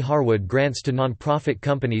Susan B. Harwood grants to nonprofit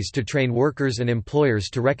companies to train workers and employers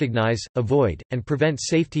to recognize, avoid, and prevent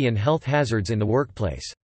safety and health hazards in the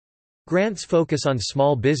workplace. Grants focus on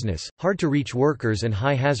small business, hard-to-reach workers and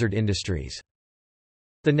high-hazard industries.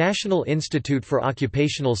 The National Institute for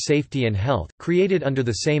Occupational Safety and Health, created under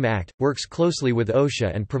the same act, works closely with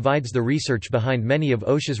OSHA and provides the research behind many of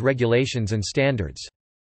OSHA's regulations and standards.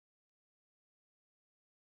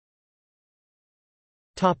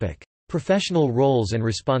 Professional roles and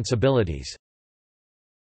responsibilities.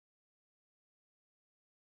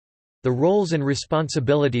 The roles and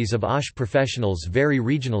responsibilities of OSH professionals vary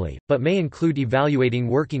regionally, but may include evaluating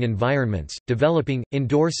working environments, developing,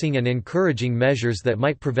 endorsing and encouraging measures that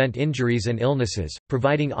might prevent injuries and illnesses,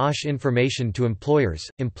 providing OSH information to employers,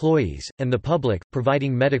 employees, and the public,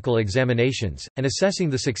 providing medical examinations, and assessing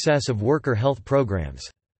the success of worker health programs.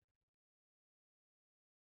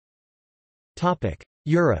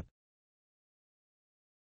 Europe.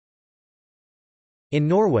 In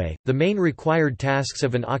Norway, the main required tasks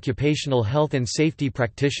of an occupational health and safety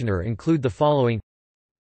practitioner include the following: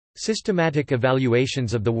 systematic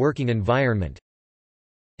evaluations of the working environment,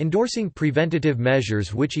 endorsing preventative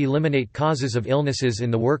measures which eliminate causes of illnesses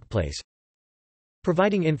in the workplace,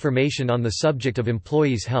 providing information on the subject of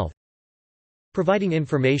employees' health, providing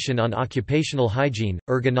information on occupational hygiene,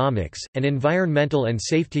 ergonomics, and environmental and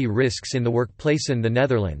safety risks in the workplace. In the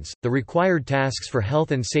Netherlands, the required tasks for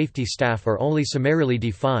health and safety staff are only summarily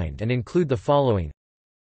defined and include the following: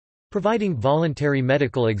 providing voluntary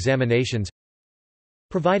medical examinations,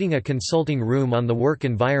 providing a consulting room on the work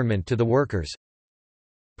environment to the workers,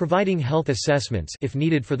 providing health assessments if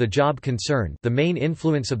needed for the job concerned. The main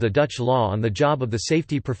influence of the Dutch law on the job of the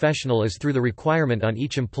safety professional is through the requirement on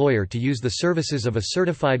each employer to use the services of a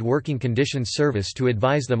certified working conditions service to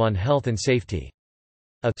advise them on health and safety.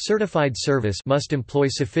 A certified service must employ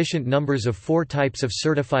sufficient numbers of 4 types of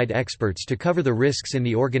certified experts to cover the risks in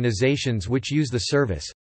the organizations which use the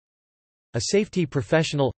service: a safety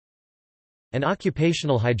professional, an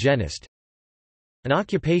occupational hygienist, an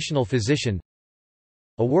occupational physician,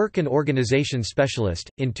 a work and organization specialist.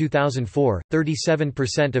 In 2004,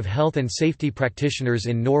 37% of health and safety practitioners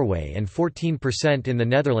in Norway and 14% in the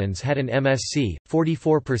Netherlands had an MSc,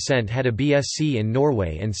 44% had a BSc in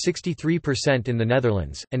Norway and 63% in the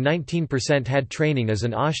Netherlands, and 19% had training as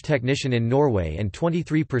an OSH technician in Norway and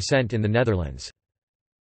 23% in the Netherlands.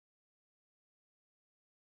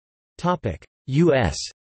 U.S.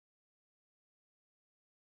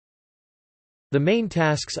 The main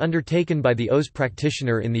tasks undertaken by the OSH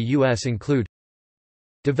practitioner in the U.S. include: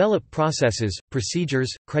 develop processes, procedures,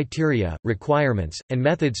 criteria, requirements, and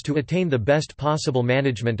methods to attain the best possible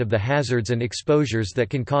management of the hazards and exposures that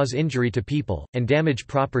can cause injury to people, and damage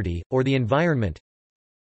property, or the environment.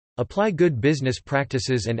 Apply good business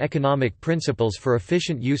practices and economic principles for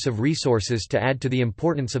efficient use of resources to add to the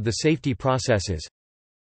importance of the safety processes.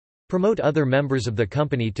 Promote other members of the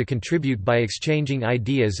company to contribute by exchanging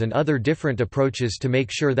ideas and other different approaches to make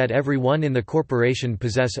sure that everyone in the corporation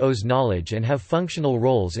possess OSH knowledge and have functional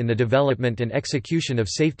roles in the development and execution of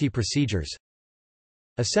safety procedures.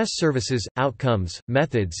 Assess services, outcomes,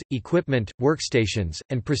 methods, equipment, workstations,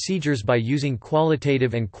 and procedures by using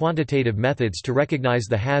qualitative and quantitative methods to recognize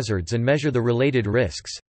the hazards and measure the related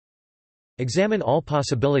risks. Examine all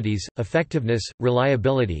possibilities, effectiveness,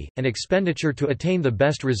 reliability, and expenditure to attain the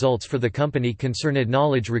best results for the company. Concerned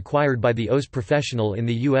knowledge required by the OSH professional in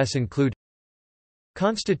the U.S. include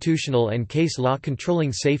constitutional and case law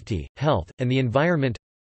controlling safety, health, and the environment,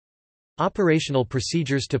 operational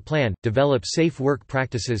procedures to plan, develop safe work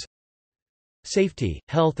practices, safety,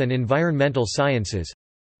 health and environmental sciences,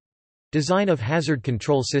 design of hazard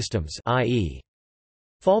control systems, i.e.,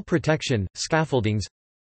 fall protection, scaffoldings,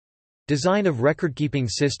 design of record-keeping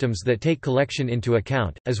systems that take collection into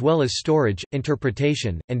account, as well as storage,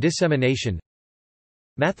 interpretation, and dissemination,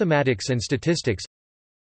 mathematics and statistics,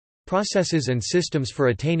 processes and systems for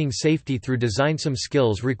attaining safety through design. Some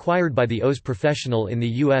skills required by the OSH professional in the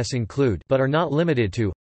U.S. include, but are not limited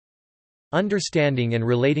to, understanding and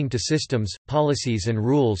relating to systems, policies and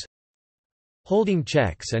rules, holding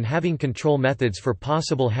checks and having control methods for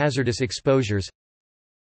possible hazardous exposures,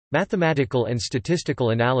 mathematical and statistical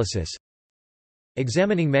analysis,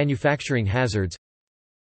 examining manufacturing hazards,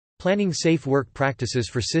 planning safe work practices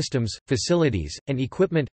for systems, facilities, and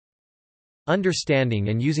equipment, understanding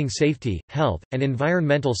and using safety, health, and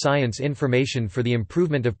environmental science information for the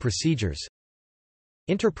improvement of procedures,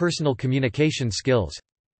 interpersonal communication skills.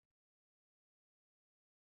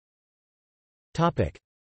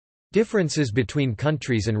 Differences between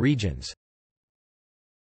countries and regions.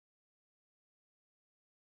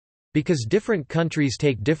 Because different countries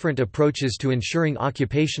take different approaches to ensuring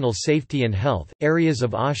occupational safety and health, areas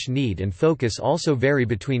of OSH need and focus also vary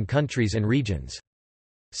between countries and regions.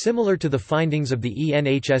 Similar to the findings of the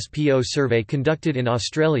ENHSPO survey conducted in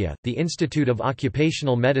Australia, the Institute of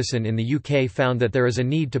Occupational Medicine in the UK found that there is a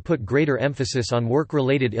need to put greater emphasis on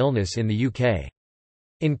work-related illness in the UK.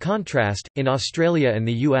 In contrast, in Australia and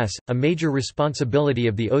the US, a major responsibility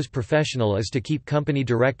of the OSH professional is to keep company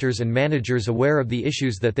directors and managers aware of the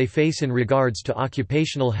issues that they face in regards to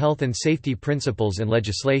occupational health and safety principles and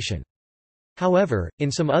legislation. However,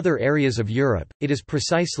 in some other areas of Europe, it is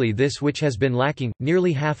precisely this which has been lacking.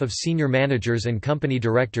 Nearly half of senior managers and company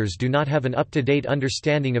directors do not have an up-to-date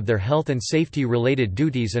understanding of their health and safety related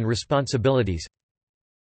duties and responsibilities.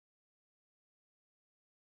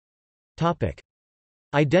 Topic: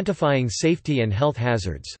 Identifying safety and health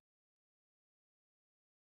hazards.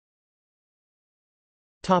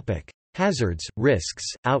 Topic: Hazards, risks,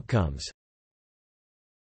 outcomes.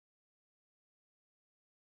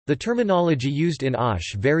 The terminology used in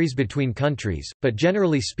OSH varies between countries, but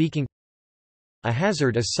generally speaking, a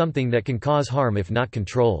hazard is something that can cause harm if not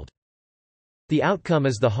controlled. The outcome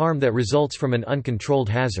is the harm that results from an uncontrolled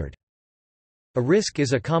hazard. A risk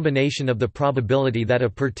is a combination of the probability that a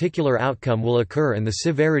particular outcome will occur and the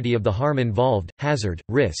severity of the harm involved. Hazard,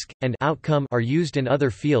 risk, and outcome are used in other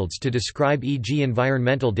fields to describe, e.g.,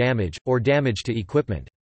 environmental damage, or damage to equipment.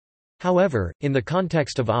 However, in the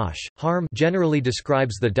context of OSH, harm generally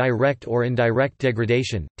describes the direct or indirect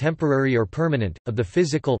degradation, temporary or permanent, of the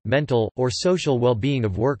physical, mental, or social well-being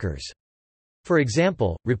of workers. For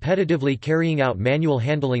example, repetitively carrying out manual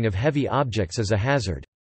handling of heavy objects is a hazard.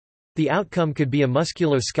 The outcome could be a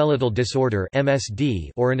musculoskeletal disorder (MSD)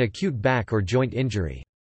 or an acute back or joint injury.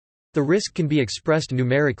 The risk can be expressed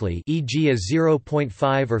numerically, e.g. as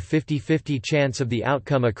 0.5 or 50-50 chance of the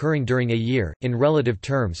outcome occurring during a year, in relative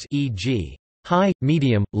terms, e.g. high,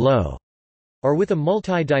 medium, low, or with a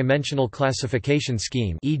multi-dimensional classification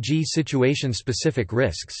scheme, e.g. situation-specific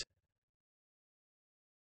risks.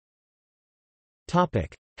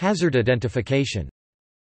 Topic: Hazard identification.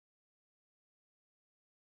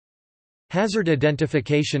 Hazard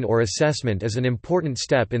identification or assessment is an important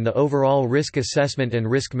step in the overall risk assessment and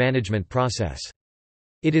risk management process.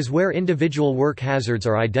 It is where individual work hazards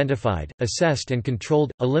are identified, assessed and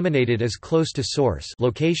controlled, eliminated as close to source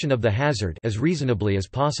location of the hazard as reasonably as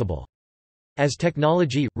possible. As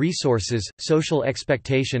technology, resources, social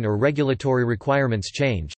expectation or regulatory requirements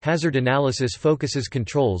change, hazard analysis focuses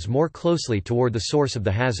controls more closely toward the source of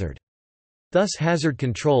the hazard. Thus, hazard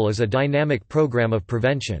control is a dynamic program of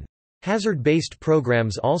prevention. Hazard-based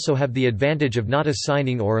programs also have the advantage of not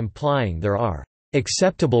assigning or implying there are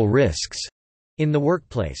acceptable risks in the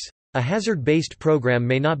workplace. A hazard-based program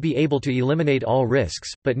may not be able to eliminate all risks,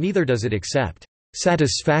 but neither does it accept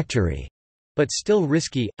satisfactory, but still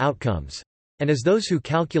risky, outcomes. And as those who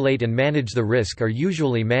calculate and manage the risk are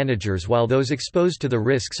usually managers while those exposed to the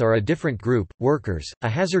risks are a different group, workers, a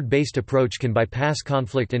hazard-based approach can bypass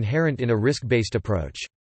conflict inherent in a risk-based approach.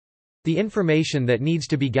 The information that needs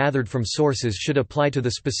to be gathered from sources should apply to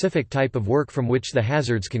the specific type of work from which the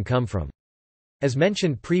hazards can come from. As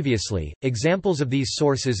mentioned previously, examples of these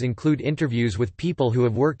sources include interviews with people who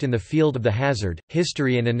have worked in the field of the hazard,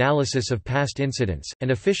 history and analysis of past incidents, and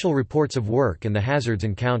official reports of work and the hazards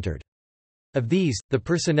encountered. Of these, the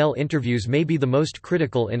personnel interviews may be the most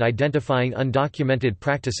critical in identifying undocumented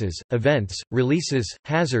practices, events, releases,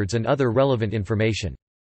 hazards and other relevant information.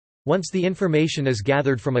 Once the information is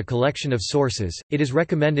gathered from a collection of sources, it is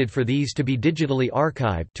recommended for these to be digitally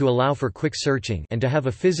archived to allow for quick searching and to have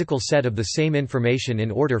a physical set of the same information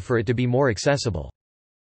in order for it to be more accessible.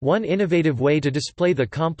 One innovative way to display the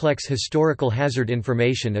complex historical hazard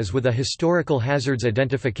information is with a historical hazards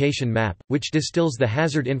identification map, which distills the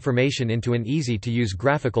hazard information into an easy-to-use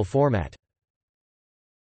graphical format.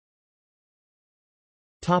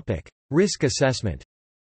 Topic: Risk assessment.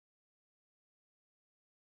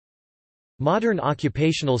 Modern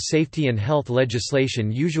occupational safety and health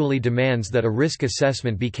legislation usually demands that a risk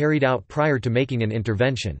assessment be carried out prior to making an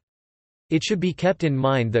intervention. It should be kept in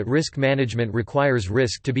mind that risk management requires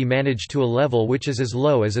risk to be managed to a level which is as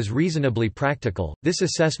low as is reasonably practical. This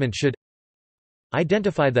assessment should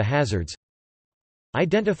identify the hazards,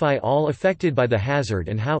 identify all affected by the hazard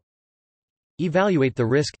and how, evaluate the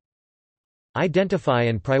risk, identify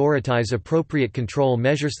and prioritize appropriate control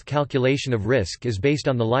measures. The calculation of risk is based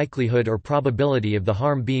on the likelihood or probability of the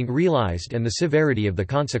harm being realized and the severity of the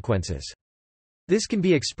consequences. This can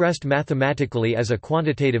be expressed mathematically as a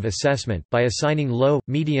quantitative assessment, by assigning low,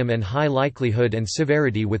 medium and high likelihood and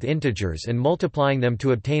severity with integers and multiplying them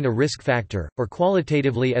to obtain a risk factor, or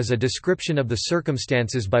qualitatively as a description of the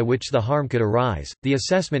circumstances by which the harm could arise. The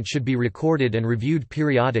assessment should be recorded and reviewed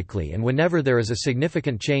periodically and whenever there is a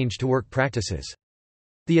significant change to work practices.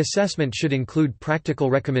 The assessment should include practical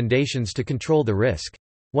recommendations to control the risk.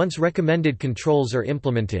 Once recommended controls are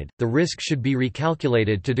implemented, the risk should be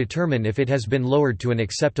recalculated to determine if it has been lowered to an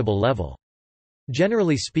acceptable level.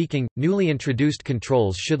 Generally speaking, newly introduced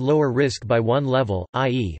controls should lower risk by one level,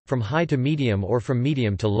 i.e., from high to medium or from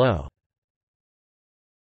medium to low.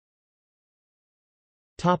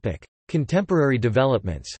 Contemporary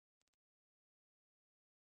developments.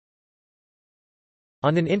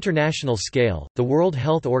 On an international scale, the World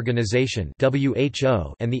Health Organization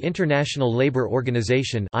 (WHO) and the International Labour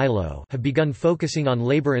Organization (ILO) have begun focusing on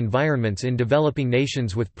labor environments in developing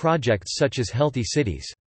nations with projects such as Healthy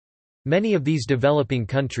Cities. Many of these developing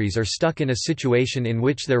countries are stuck in a situation in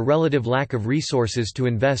which their relative lack of resources to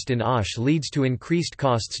invest in OSH leads to increased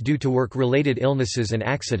costs due to work-related illnesses and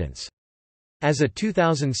accidents. As a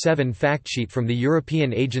 2007 factsheet from the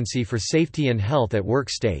European Agency for Safety and Health at Work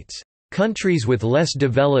states, "Countries with less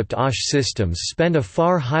developed OSH systems spend a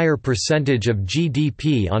far higher percentage of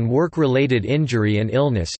GDP on work-related injury and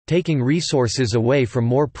illness, taking resources away from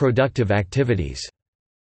more productive activities."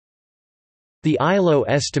 The ILO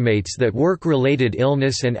estimates that work-related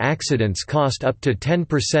illness and accidents cost up to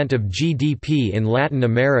 10% of GDP in Latin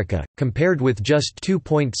America, compared with just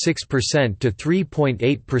 2.6% to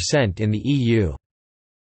 3.8% in the EU.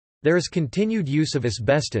 There is continued use of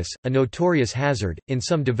asbestos, a notorious hazard, in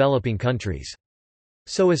some developing countries.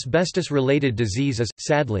 So asbestos-related disease is,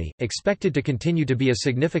 sadly, expected to continue to be a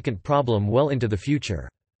significant problem well into the future.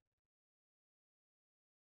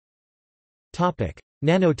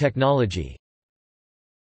 Nanotechnology.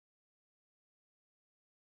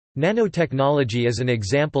 Nanotechnology is an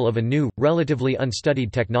example of a new, relatively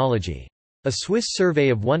unstudied technology. A Swiss survey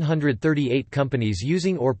of 138 companies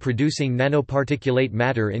using or producing nanoparticulate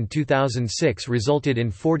matter in 2006 resulted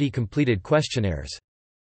in 40 completed questionnaires.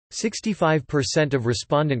 65% of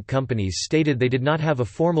respondent companies stated they did not have a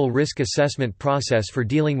formal risk assessment process for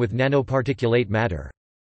dealing with nanoparticulate matter.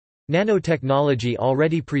 Nanotechnology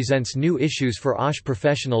already presents new issues for OSH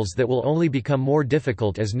professionals that will only become more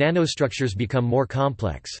difficult as nanostructures become more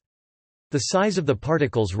complex. The size of the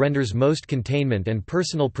particles renders most containment and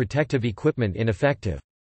personal protective equipment ineffective.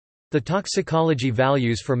 The toxicology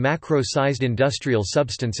values for macro-sized industrial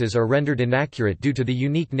substances are rendered inaccurate due to the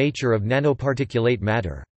unique nature of nanoparticulate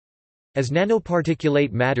matter. As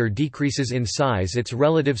nanoparticulate matter decreases in size, its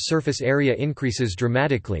relative surface area increases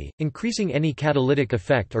dramatically, increasing any catalytic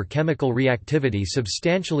effect or chemical reactivity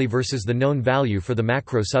substantially versus the known value for the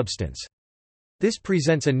macro substance. This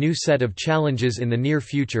presents a new set of challenges in the near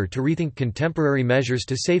future to rethink contemporary measures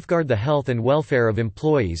to safeguard the health and welfare of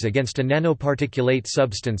employees against a nanoparticulate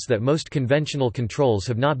substance that most conventional controls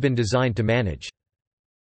have not been designed to manage.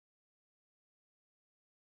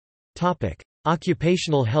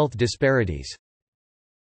 Occupational health disparities.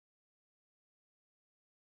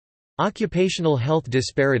 Occupational health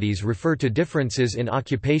disparities refer to differences in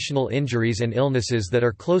occupational injuries and illnesses that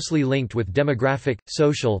are closely linked with demographic,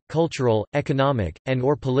 social, cultural, economic,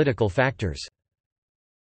 and/or political factors.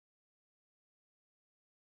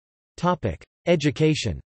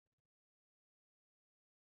 Education.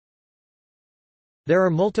 There are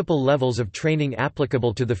multiple levels of training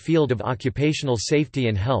applicable to the field of occupational safety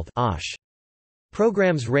and health (OSH).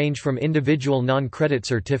 Programs range from individual non-credit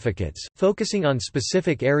certificates, focusing on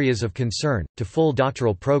specific areas of concern, to full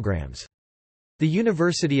doctoral programs. The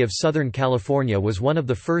University of Southern California was one of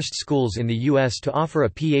the first schools in the U.S. to offer a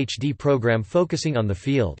PhD program focusing on the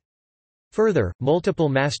field. Further, multiple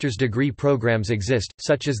master's degree programs exist,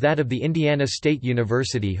 such as that of the Indiana State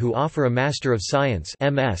University, who offer a Master of Science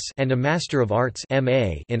 (MS) and a Master of Arts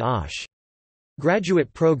 (MA) in OSH.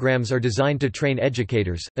 Graduate programs are designed to train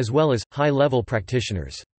educators, as well as, high-level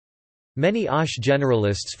practitioners. Many OSH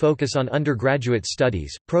generalists focus on undergraduate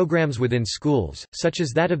studies. Programs within schools, such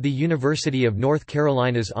as that of the University of North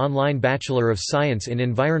Carolina's online Bachelor of Science in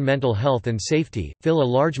Environmental Health and Safety, fill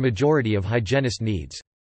a large majority of hygienist needs.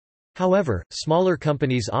 However, smaller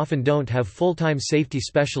companies often don't have full-time safety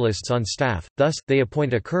specialists on staff, thus, they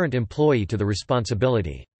appoint a current employee to the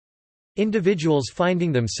responsibility. Individuals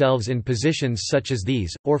finding themselves in positions such as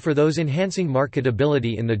these, or for those enhancing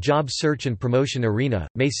marketability in the job search and promotion arena,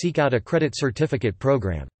 may seek out a credit certificate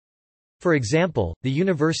program. For example, the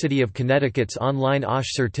University of Connecticut's online OSH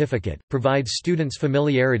certificate provides students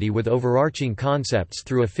familiarity with overarching concepts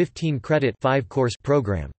through a 15-credit 5-course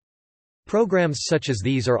program. Programs such as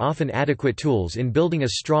these are often adequate tools in building a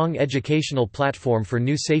strong educational platform for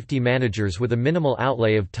new safety managers with a minimal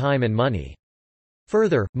outlay of time and money.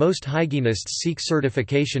 Further, most hygienists seek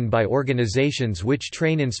certification by organizations which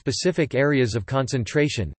train in specific areas of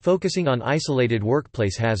concentration, focusing on isolated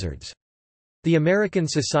workplace hazards. The American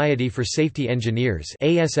Society for Safety Engineers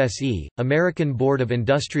 (ASSE), American Board of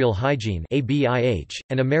Industrial Hygiene (ABIH),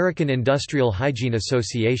 and American Industrial Hygiene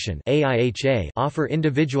Association (AIHA) offer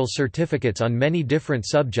individual certificates on many different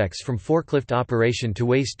subjects from forklift operation to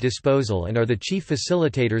waste disposal and are the chief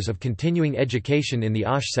facilitators of continuing education in the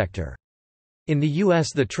OSH sector. In the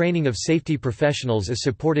U.S., the training of safety professionals is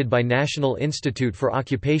supported by National Institute for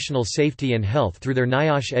Occupational Safety and Health through their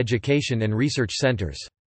NIOSH education and research centers.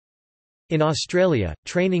 In Australia,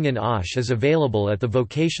 training in OSH is available at the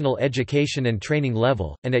vocational education and training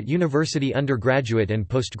level, and at university undergraduate and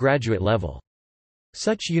postgraduate level.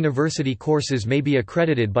 Such university courses may be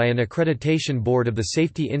accredited by an accreditation board of the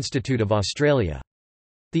Safety Institute of Australia.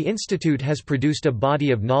 The institute has produced a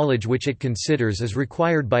body of knowledge which it considers as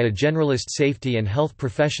required by a generalist safety and health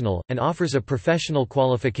professional, and offers a professional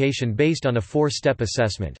qualification based on a 4-step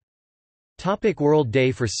assessment. World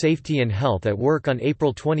Day for Safety and Health at Work. On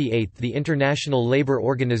April 28, the International Labour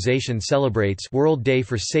Organization celebrates World Day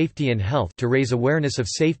for Safety and Health to raise awareness of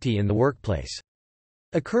safety in the workplace.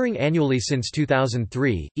 Occurring annually since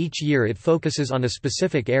 2003, each year it focuses on a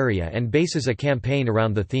specific area and bases a campaign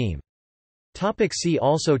around the theme. See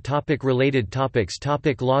also related topics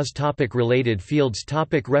laws related fields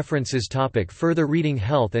references further reading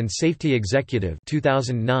Health and Safety Executive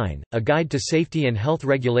 2009, A Guide to Safety and Health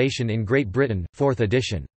Regulation in Great Britain, 4th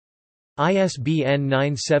edition. ISBN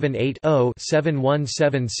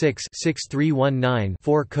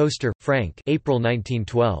 978-0-7176-6319-4 Koester, Frank April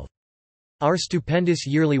 1912. Our Stupendous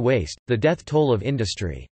Yearly Waste, The Death Toll of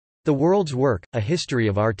Industry. The World's Work, A History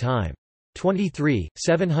of Our Time. 23,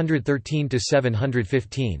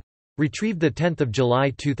 713–715. Retrieved 10 July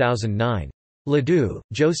 2009. Ledoux,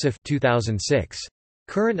 Joseph 2006.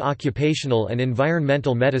 Current Occupational and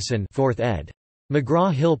Environmental Medicine 4th ed.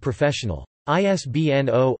 McGraw-Hill Professional. ISBN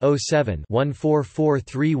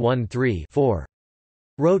 0-07-144313-4.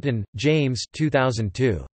 Roten, James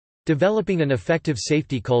 2002. Developing an Effective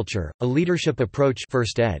Safety Culture, A Leadership Approach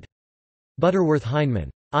 1st ed. Butterworth Heinemann.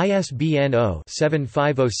 ISBN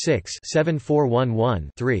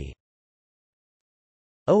 0-7506-7411-3.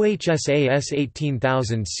 OHSAS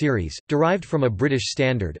 18000 series, derived from a British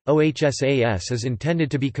standard, OHSAS is intended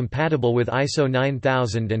to be compatible with ISO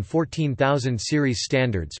 9000 and 14000 series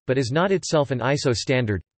standards, but is not itself an ISO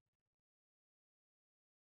standard.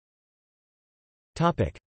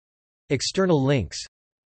 External links.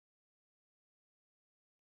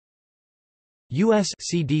 U.S.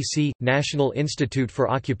 CDC – National Institute for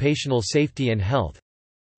Occupational Safety and Health.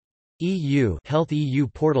 EU Health EU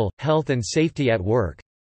portal – Health and Safety at Work.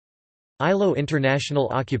 ILO International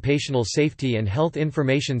Occupational Safety and Health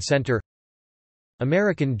Information Center.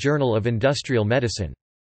 American Journal of Industrial Medicine